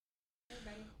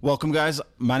Welcome, guys.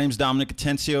 My name is Dominic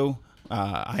Atencio.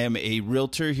 I am a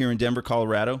realtor here in Denver,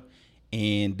 Colorado,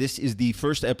 and this is the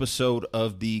first episode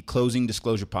of the Closing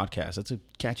Disclosure Podcast. That's a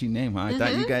catchy name, huh? I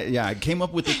thought you guys, I came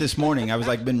up with it this morning. I was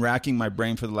been racking my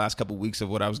brain for the last couple of weeks of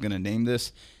what I was going to name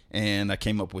this, and I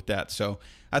came up with that. So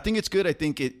I think it's good. I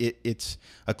think it's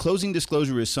a closing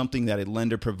disclosure is something that a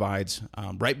lender provides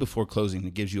right before closing.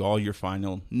 It gives you all your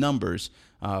final numbers.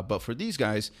 But for these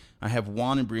guys, I have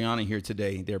Juan and Brianna here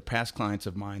today. They're past clients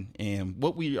of mine. And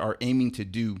what we are aiming to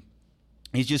do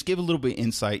is just give a little bit of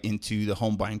insight into the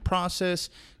home buying process,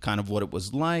 kind of what it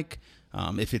was like,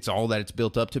 if it's all that it's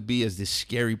built up to be as this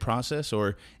scary process,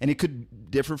 and it could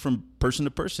differ from person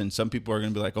to person. Some people are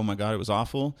going to be like, oh my God, it was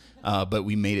awful, but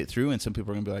we made it through. And some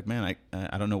people are going to be like, man,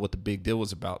 I don't know what the big deal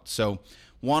was about. So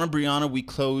Juan and Brianna, we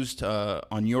closed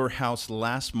on your house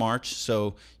last March.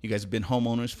 So you guys have been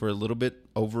homeowners for a little bit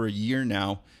over a year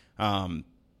now.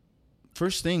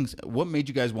 First things, what made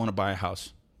you guys want to buy a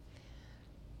house?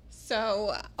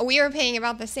 So we were paying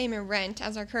about the same in rent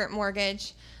as our current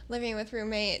mortgage, living with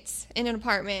roommates in an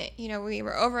apartment. You know, we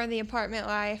were over the apartment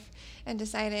life and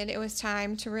decided it was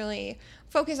time to really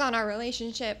focus on our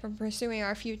relationship and pursuing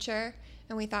our future.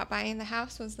 And we thought buying the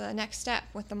house was the next step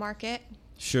with the market.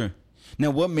 Sure.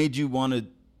 Now, what made you want to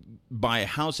buy a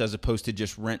house as opposed to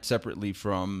just rent separately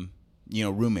from,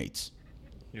 roommates?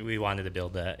 We wanted to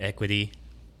build the equity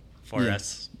for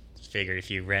us. Figured if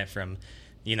you rent from,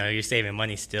 you're saving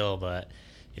money still, but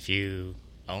if you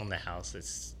own the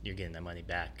house, you're getting the money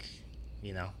back,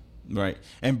 Right.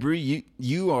 And Bree,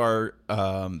 you are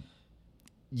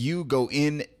you go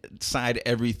inside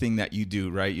everything that you do,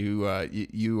 right?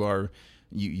 You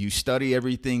study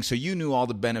everything, so you knew all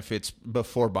the benefits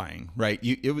before buying, right?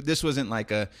 This wasn't like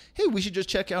hey, we should just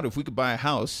check out if we could buy a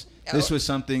house. Oh. This was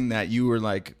something that you were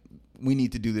like, we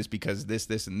need to do this because this,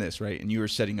 and this, right? And you were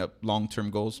setting up long-term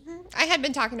goals. I had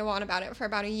been talking to Juan about it for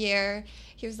about a year.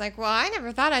 He was like, well, I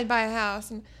never thought I'd buy a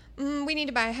house. And, we need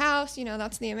to buy a house.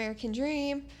 That's the American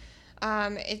dream.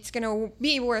 It's going to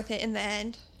be worth it in the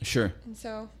end. Sure. And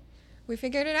so we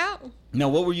figured it out. Now,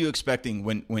 what were you expecting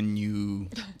when you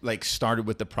started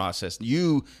with the process?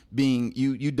 You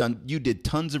did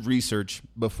tons of research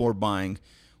before buying.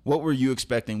 What were you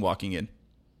expecting walking in?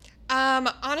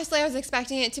 Honestly, I was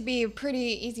expecting it to be a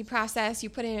pretty easy process. You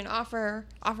put in an offer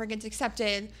gets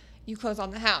accepted, you close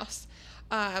on the house.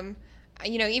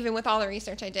 Even with all the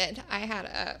research I did, I had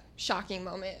a shocking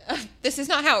moment. This is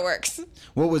not how it works.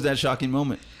 What was that shocking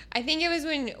moment? I think it was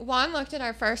when Juan looked at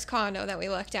our first condo that we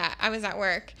looked at. I was at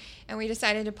work, and we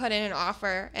decided to put in an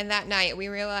offer, and that night we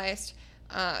realized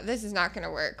this is not going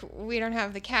to work. We don't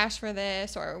have the cash for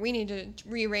this, or we need to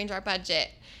rearrange our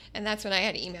budget. And that's when I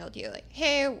had emailed you, like,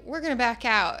 hey, we're going to back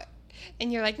out.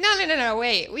 And you're like, no,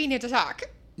 wait, we need to talk.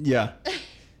 Yeah.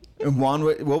 And Juan,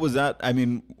 what was that? I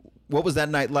mean, what was that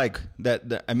night like?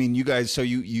 You guys, so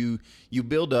you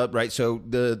build up, right? So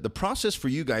the process for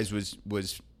you guys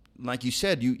was like you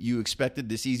said, you expected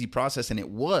this easy process, and it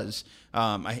was.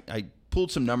 I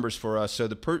pulled some numbers for us. So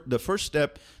the first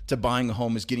step to buying a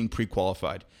home is getting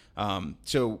pre-qualified.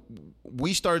 So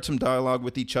we started some dialogue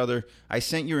with each other. I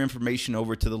sent your information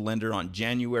over to the lender on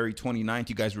January 29th.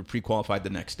 You guys were pre-qualified the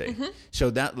next day. Mm-hmm. So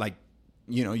that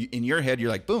in your head, you're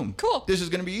like, boom, cool. This is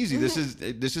going to be easy.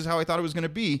 Mm-hmm. This is how I thought it was going to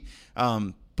be.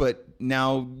 But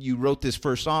now you wrote this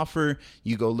first offer.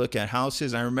 You go look at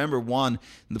houses. I remember Juan,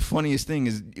 the funniest thing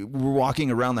is we're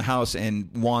walking around the house and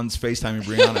Juan's FaceTiming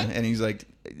Brianna and he's like,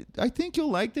 I think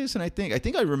you'll like this. And I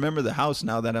think I remember the house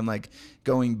now that I'm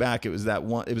going back. It was that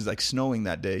one. It was snowing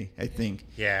that day, I think.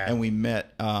 Yeah. And we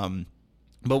met. But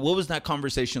what was that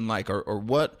conversation like? Or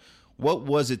what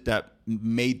was it that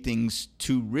made things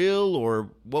too real,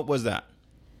 or what was that?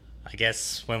 I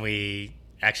guess when we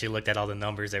actually looked at all the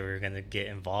numbers that we were going to get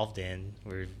involved in,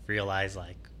 we realized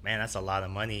man, that's a lot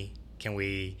of money. Can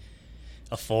we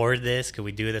afford this? Could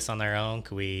we do this on our own?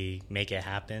 Could we make it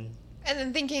happen? And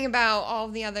then thinking about all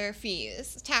the other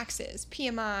fees, taxes,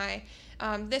 PMI,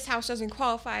 this house doesn't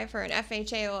qualify for an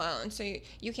FHA loan, so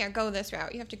you can't go this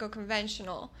route. You have to go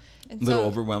conventional. And a little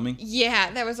overwhelming?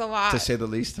 Yeah, there was a lot. To say the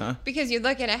least, huh? Because you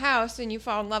look at a house and you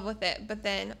fall in love with it, but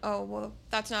then,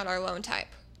 that's not our loan type.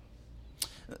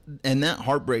 And that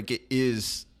heartbreak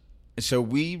is, so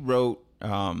we wrote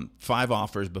 5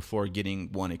 offers before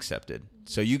getting one accepted.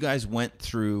 So you guys went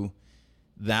through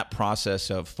that process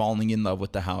of falling in love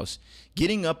with the house,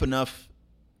 getting up enough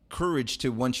courage to,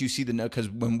 once you see the note, because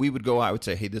when we would go out, I would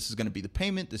say, hey, this is going to be the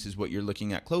payment. This is what you're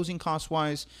looking at closing cost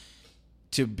wise.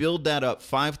 To build that up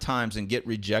 5 times and get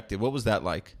rejected, what was that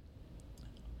like?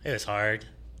 It was hard,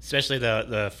 especially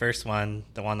the first one,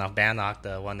 the one off Bannock,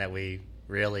 the one that we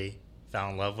really fell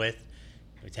in love with.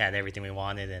 we had everything we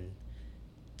wanted, and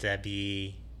to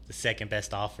be the second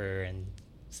best offer and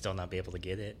still not be able to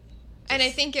get it. And I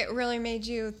think it really made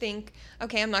you think,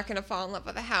 okay, I'm not going to fall in love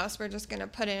with a house. We're just going to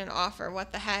put in an offer.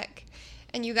 What the heck?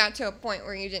 And you got to a point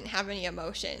where you didn't have any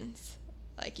emotions.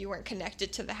 Like you weren't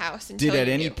connected to the house until Did at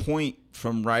you any knew. point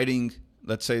from writing,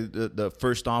 let's say the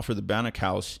first offer, the Bannock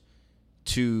house,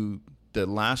 to the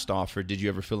last offer, did you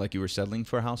ever feel like you were settling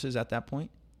for houses at that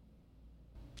point?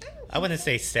 I wouldn't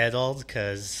say settled,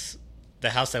 because the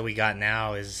house that we got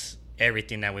now is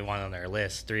everything that we want on our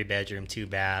list. 3-bedroom,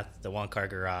 2-bath, the 1-car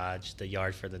garage, the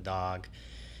yard for the dog.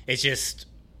 It's just,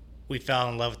 we fell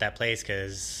in love with that place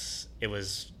because it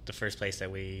was the first place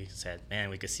that we said, man,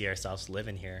 we could see ourselves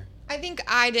living here. I think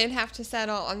I did have to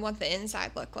settle on what the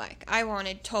inside looked like. I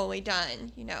wanted totally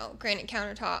done, granite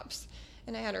countertops.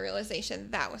 And I had a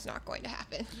realization that was not going to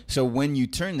happen. So when you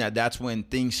turned that, that's when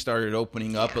things started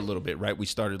opening up a Yeah. little bit, right? We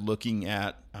started looking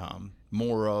at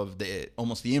more of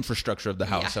almost the infrastructure of the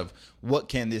house, Yeah. of what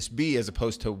can this be as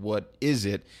opposed to what is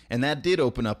it. And that did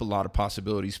open up a lot of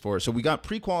possibilities for us. So we got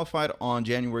pre-qualified on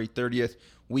January 30th.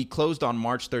 We closed on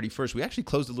March 31st. We actually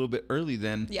closed a little bit early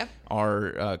than Yep.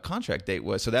 our contract date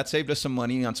was. So that saved us some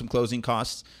money on some closing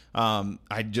costs.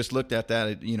 I just looked at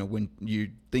that. When you're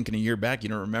thinking a year back, you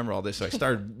don't remember all this. So I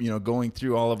started, going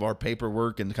through all of our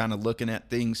paperwork and kind of looking at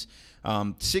things.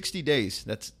 60 days.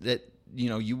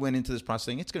 You went into this process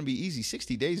saying it's going to be easy.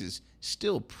 60 days is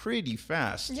still pretty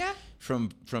fast. Yeah. From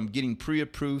getting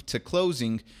pre-approved to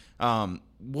closing.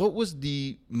 What was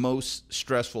the most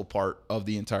stressful part of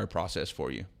the entire process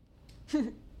for you?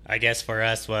 I guess for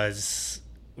us was,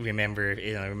 remember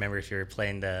if you were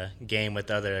playing the game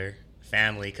with other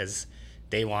family, because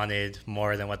they wanted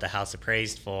more than what the house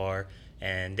appraised for,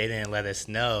 and they didn't let us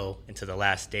know until the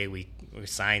last day we were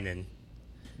signing.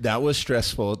 That was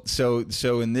stressful. So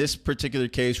in this particular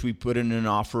case, we put in an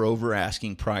offer over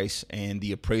asking price, and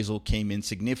the appraisal came in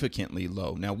significantly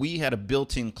low. Now, we had a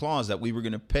built-in clause that we were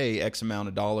going to pay X amount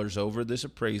of dollars over this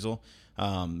appraisal.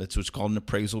 That's what's called an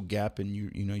appraisal gap, and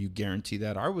you guarantee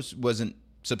that. Ours wasn't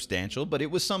substantial, but it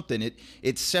was something.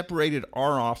 It separated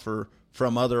our offer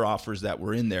from other offers that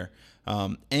were in there,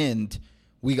 and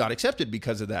we got accepted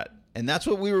because of that. And that's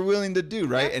what we were willing to do,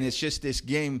 right? Yeah. And it's just this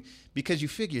game, because you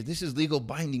figure this is legal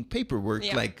binding paperwork.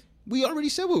 Yeah. Like, we already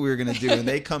said what we were going to do, and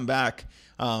they come back.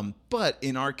 But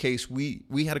in our case, we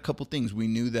had a couple things. We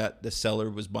knew that the seller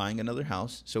was buying another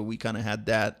house, so we kind of had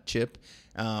that chip.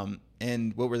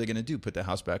 And what were they going to do? Put the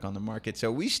house back on the market.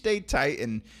 So we stayed tight,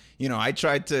 and I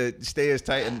tried to stay as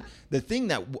tight. And the thing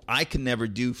that I can never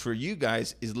do for you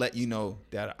guys is let you know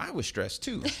that I was stressed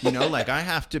too. Like I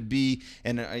have to be,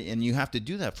 and you have to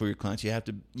do that for your clients. You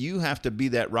have to be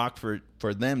that rock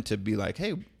for them to be like,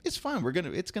 hey, it's fine.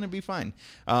 It's gonna be fine.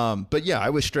 But yeah,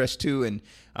 I was stressed too, and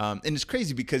it's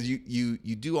crazy because you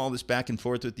do all this back and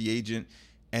forth with the agent,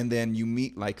 and then you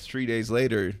meet like 3 days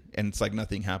later, and it's like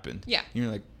nothing happened. Yeah. And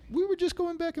you're like, we were just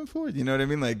going back and forth. You know what I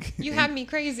mean? Like You had me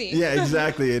crazy. Yeah,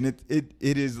 exactly. And it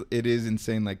is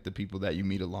insane. Like the people that you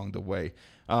meet along the way.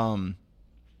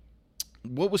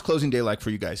 What was closing day like for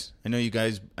you guys? I know you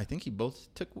guys, I think you both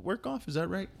took work off. Is that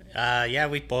right? Yeah,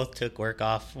 we both took work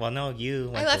off. Well, no,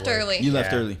 you went I left to work. early. You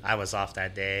left early. I was off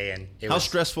that day, and How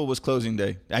stressful was closing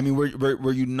day? I mean,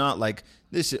 were you not like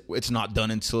this? It's not done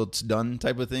until it's done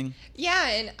type of thing. Yeah,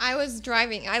 and I was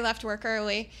driving. I left work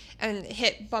early and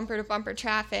hit bumper to bumper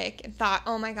traffic and thought,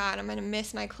 oh my God, I'm going to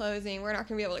miss my closing. We're not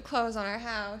going to be able to close on our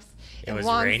house. It And was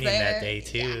Juan's raining there. that day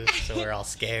too, Yeah. so we're all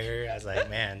scared. I was like,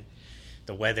 man,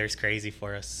 the weather's crazy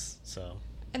for us. So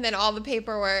And then all the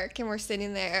paperwork, and we're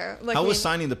sitting there looking. How was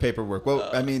signing the paperwork? Well,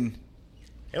 I mean,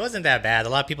 it wasn't that bad. A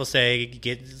lot of people say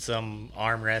get some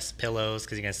armrest pillows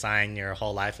because you're gonna sign your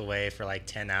whole life away for like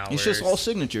 10 hours. it's just all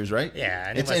signatures, right? Yeah,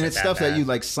 and it's that stuff that bad. you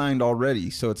like signed already.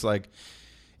 So it's like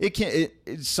it can.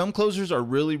 Some closers are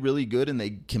really, really good, and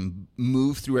they can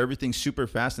move through everything super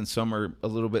fast, and some are a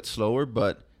little bit slower.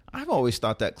 But I've always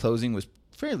thought that closing was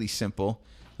fairly simple.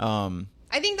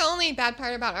 I think the only bad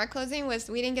part about our closing was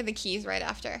we didn't get the keys right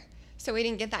after. So we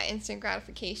didn't get that instant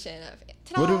gratification of,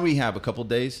 ta-da! What did we have? A couple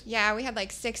days? Yeah, we had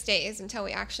like 6 days until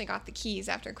we actually got the keys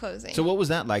after closing. So what was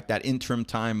that like? That interim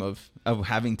time of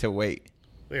having to wait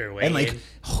We were waiting. and like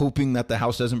hoping that the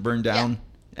house doesn't burn down.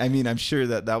 I mean, I'm sure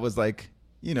that was like,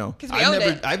 'Cause we owned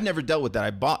it. I've never dealt with that.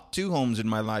 I bought 2 homes in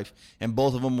my life, and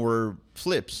both of them were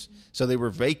flips, so they were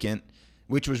vacant,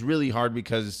 which was really hard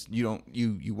because you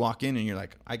walk in and you're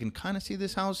like, I can kind of see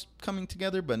this house coming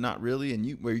together, but not really. And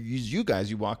you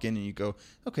walk in and you go,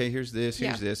 okay, here's this.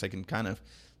 I can kind of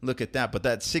look at that. But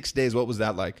that 6 days, what was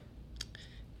that like?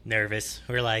 nervous.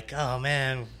 We were like, oh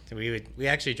man, we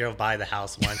actually drove by the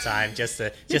house one time just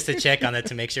to check on it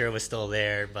to make sure it was still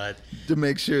there, but To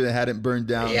make sure they hadn't burned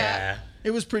down. yeah. It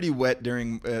was pretty wet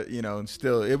during, and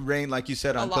still it rained like you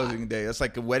said on lot. closing day. It's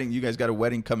like a wedding. You guys got a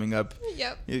wedding coming up.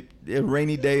 Yep. A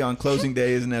rainy day on closing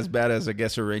day isn't as bad as I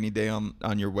guess a rainy day on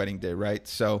your wedding day, right?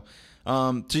 So,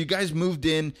 so you guys moved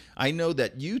in. I know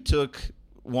that you took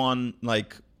one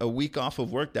like a week off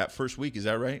of work that first week. Is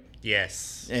that right?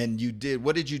 Yes. And you did.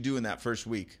 What did you do in that first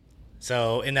week?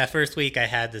 So in that first week, I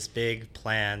had this big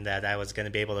plan that I was going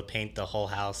to be able to paint the whole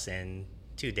house in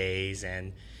 2 days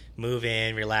and move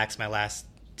in, relax my last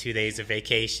 2 days of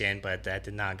vacation, but that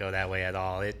did not go that way at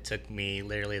all. It took me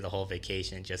literally the whole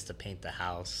vacation just to paint the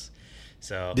house.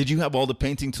 So Did you have all the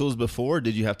painting tools before, or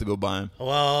did you have to go buy them?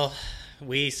 well,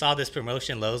 we saw this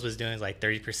promotion Lowe's was doing like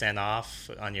 30% off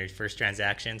on your first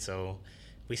transaction. So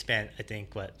we spent, I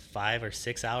think, 5 or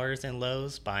 6 hours in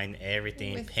Lowe's buying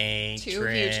everything, With paint, 2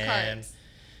 trim, huge carts.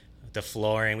 the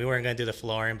flooring. We weren't going to do the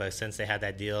flooring, but since they had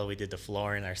that deal, we did the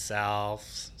flooring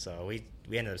ourselves. So we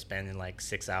ended up spending like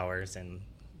 6 hours and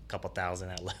a couple thousand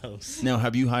at Lowe's. Now,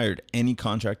 have you hired any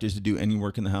contractors to do any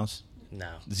work in the house? No.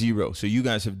 Zero. So you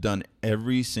guys have done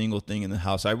every single thing in the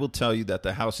house. I will tell you that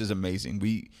the house is amazing.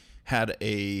 We had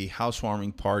a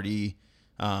housewarming party.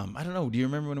 I don't know. Do you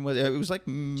remember when it was? It was like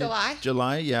July?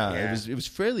 July, yeah. Yeah. It was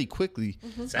fairly quickly.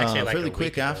 It's actually like fairly a quick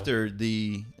week ago. after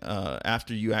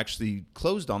after you actually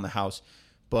closed on the house.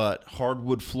 But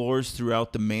hardwood floors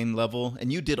throughout the main level,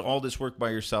 and you did all this work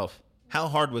by yourself. How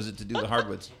hard was it to do the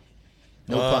hardwoods?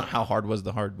 No, Well, how hard was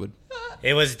the hardwood?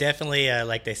 It was definitely,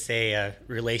 like they say, a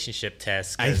relationship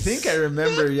test. I 'cause- think I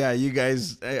remember. Yeah, you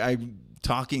guys. I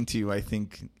talking to you. I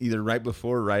think either right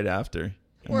before or right after.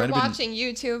 It might We're have been- watching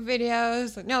YouTube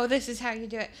videos. Like, no, this is how you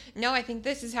do it. No, I think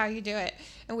this is how you do it.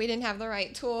 And we didn't have the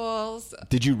right tools.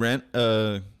 Did you rent?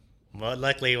 Well,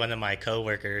 luckily, one of my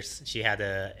coworkers, she had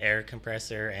a air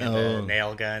compressor and Oh. a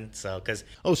nail gun. So, because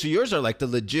Oh, so yours are like the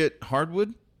legit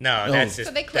hardwood? no, Oh. that's just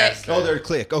So they that's click. Oh, they're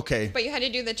click. Okay. But you had to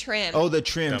do the trim. Oh, the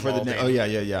trim the for the. molding. Oh,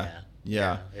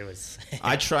 yeah. It was.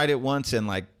 I tried it once, and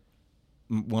like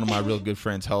one of my real good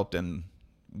friends helped, and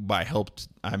by helped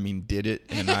I mean did it,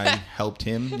 and I helped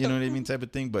him. You know what I mean, type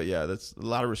of thing. But yeah, that's a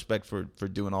lot of respect for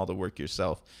doing all the work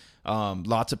yourself.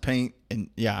 Lots of paint, and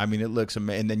yeah, I mean it looks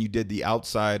amazing. And then you did the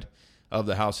outside of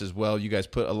the house as well. You guys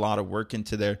put a lot of work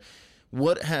into there.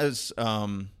 What has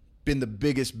been the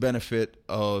biggest benefit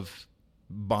of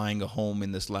buying a home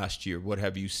in this last year? What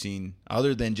have you seen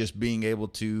other than just being able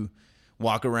to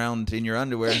walk around in your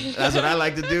underwear? That's what I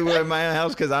like to do in my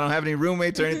house because I don't have any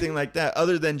roommates or anything like that,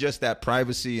 other than just that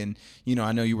privacy. And,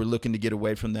 I know you were looking to get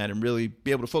away from that and really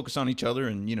be able to focus on each other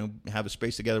and, have a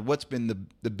space together. What's been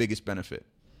the biggest benefit?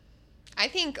 I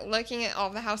think looking at all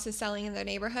the houses selling in the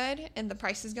neighborhood and the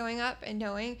prices going up and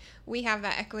knowing we have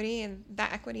that equity and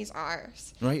that equity is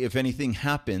ours. Right? If anything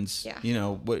happens,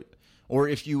 Yeah. or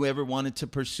if you ever wanted to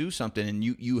pursue something and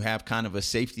you have kind of a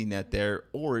safety net there,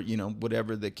 or,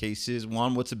 whatever the case is.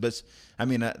 Juan, what's the best? I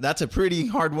mean, that's a pretty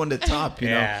hard one to top,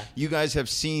 Yeah. You guys have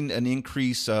seen an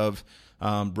increase of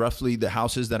roughly the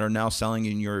houses that are now selling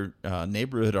in your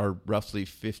neighborhood are roughly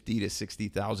 50 to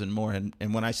 60,000 more.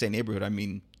 And when I say neighborhood, I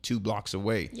mean 2 blocks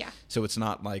away. Yeah. So it's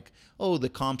not like, oh, the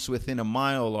comps within a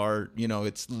mile are,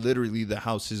 it's literally the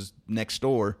houses next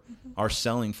door are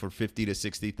selling for 50 to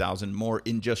 60,000 more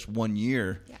in just 1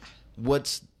 year. Yeah.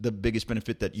 What's the biggest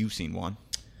benefit that you've seen, Juan?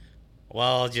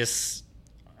 Well, just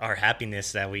our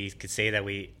happiness that we could say that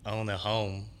we own a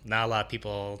home. Not a lot of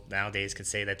people nowadays could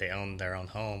say that they own their own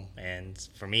home. And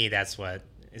for me, that's what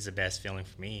is the best feeling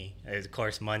for me. Of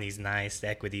course, money's nice, the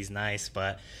equity's nice,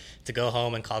 but to go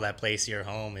home and call that place your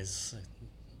home is,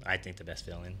 I think, the best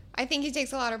feeling. I think he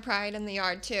takes a lot of pride in the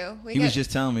yard too. He was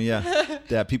just telling me,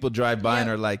 that people drive by and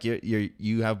Yeah. are like,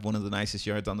 you have one of the nicest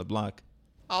yards on the block.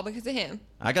 all because of him.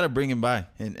 I got to bring him by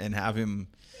and have him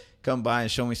come by and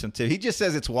show me some tips. He just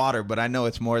says it's water, but I know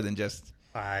it's more than just.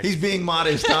 He's being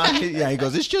modest, huh? Yeah, he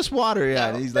goes, it's just water. Yeah,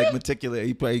 and he's like meticulous.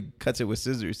 He probably cuts it with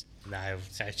scissors. Nah,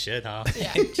 I should, huh?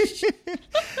 Yeah.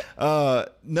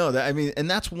 No, and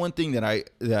that's one thing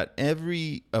that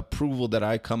every approval that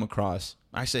I come across,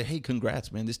 I say, hey,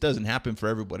 congrats, man. This doesn't happen for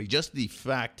everybody. Just the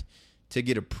fact to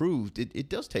get approved, it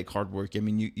does take hard work. I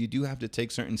mean, you do have to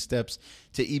take certain steps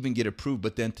to even get approved,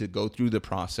 but then to go through the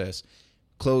process,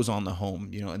 close on the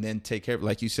home, and then take care of,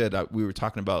 like you said, we were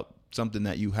talking about something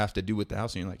that you have to do with the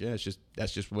house, and you're like, yeah,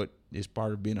 that's just what is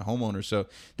part of being a homeowner. So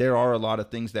there are a lot of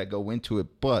things that go into it,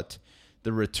 but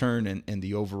the return and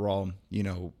the overall,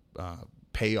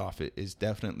 payoff is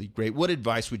definitely great. What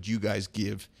advice would you guys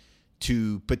give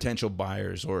to potential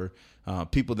buyers or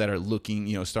people that are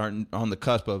looking, starting on the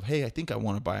cusp of, hey, I think I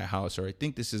want to buy a house, or I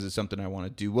think this is something I want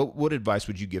to do? What advice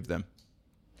would you give them?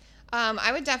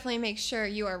 I would definitely make sure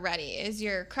you are ready. Is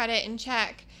your credit in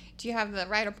check? Do you have the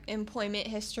right employment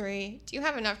history? Do you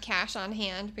have enough cash on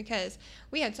hand? Because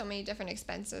we had so many different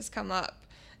expenses come up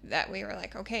that we were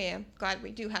like, okay, I'm glad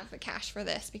we do have the cash for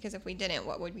this, because if we didn't,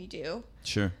 what would we do?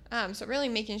 Sure. So really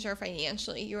making sure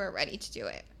financially you are ready to do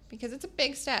it, because it's a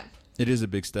big step. It is a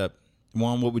big step.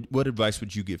 Juan, what advice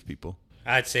would you give people?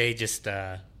 I'd say just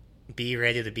be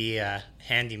ready to be a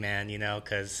handyman,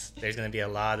 because there's going to be a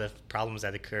lot of problems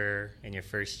that occur in your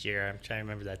first year. I'm trying to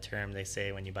remember that term they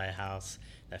say when you buy a house.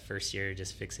 That first year,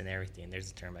 just fixing everything. There's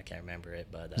a term, I can't remember it.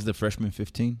 But is the freshman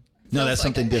 15? No, Feels that's like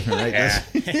something it. different, right?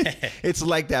 Yeah. It's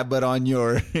like that, but on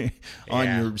your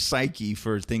Yeah. your psyche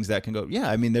for things that can go. Yeah,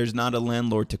 I mean, there's not a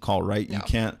landlord to call, right? No. You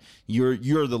can't.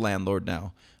 You're the landlord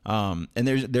now, and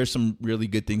there's some really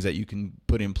good things that you can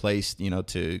put in place,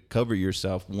 to cover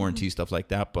yourself, warranty, stuff like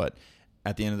that. But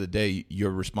at the end of the day,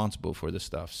 you're responsible for this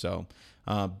stuff. So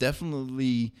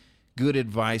definitely good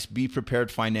advice. Be prepared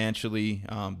financially.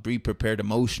 Be prepared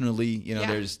emotionally.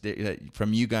 There's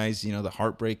from you guys, the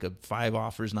heartbreak of 5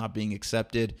 offers not being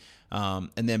accepted, and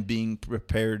then being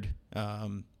prepared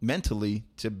mentally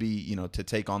to be, to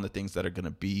take on the things that are going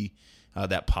to be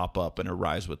that pop up and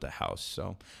arise with the house.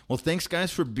 So, well, thanks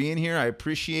guys for being here. I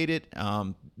appreciate it.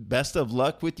 Best of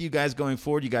luck with you guys going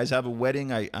forward. You guys have a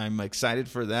wedding. I'm excited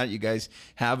for that. You guys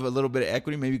have a little bit of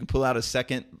equity. Maybe you can pull out a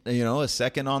second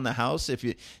on the house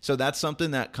so that's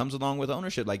something that comes along with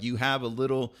ownership. Like you have a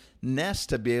little nest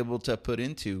to be able to put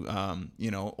into,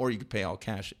 or you could pay all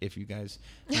cash if you guys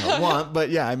want. But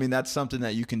yeah, I mean, that's something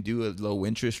that you can do a low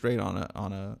interest rate on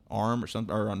a ARM or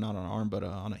something, or not on an ARM, but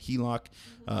on a HELOC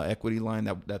equity line.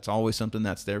 That's always something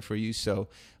that's there for you. So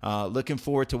looking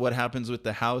forward to what happens with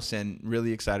the house, and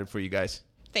really excited for you guys.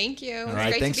 Thank you. All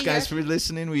right. Thanks guys for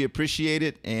listening. We appreciate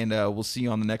it. And we'll see you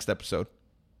on the next episode.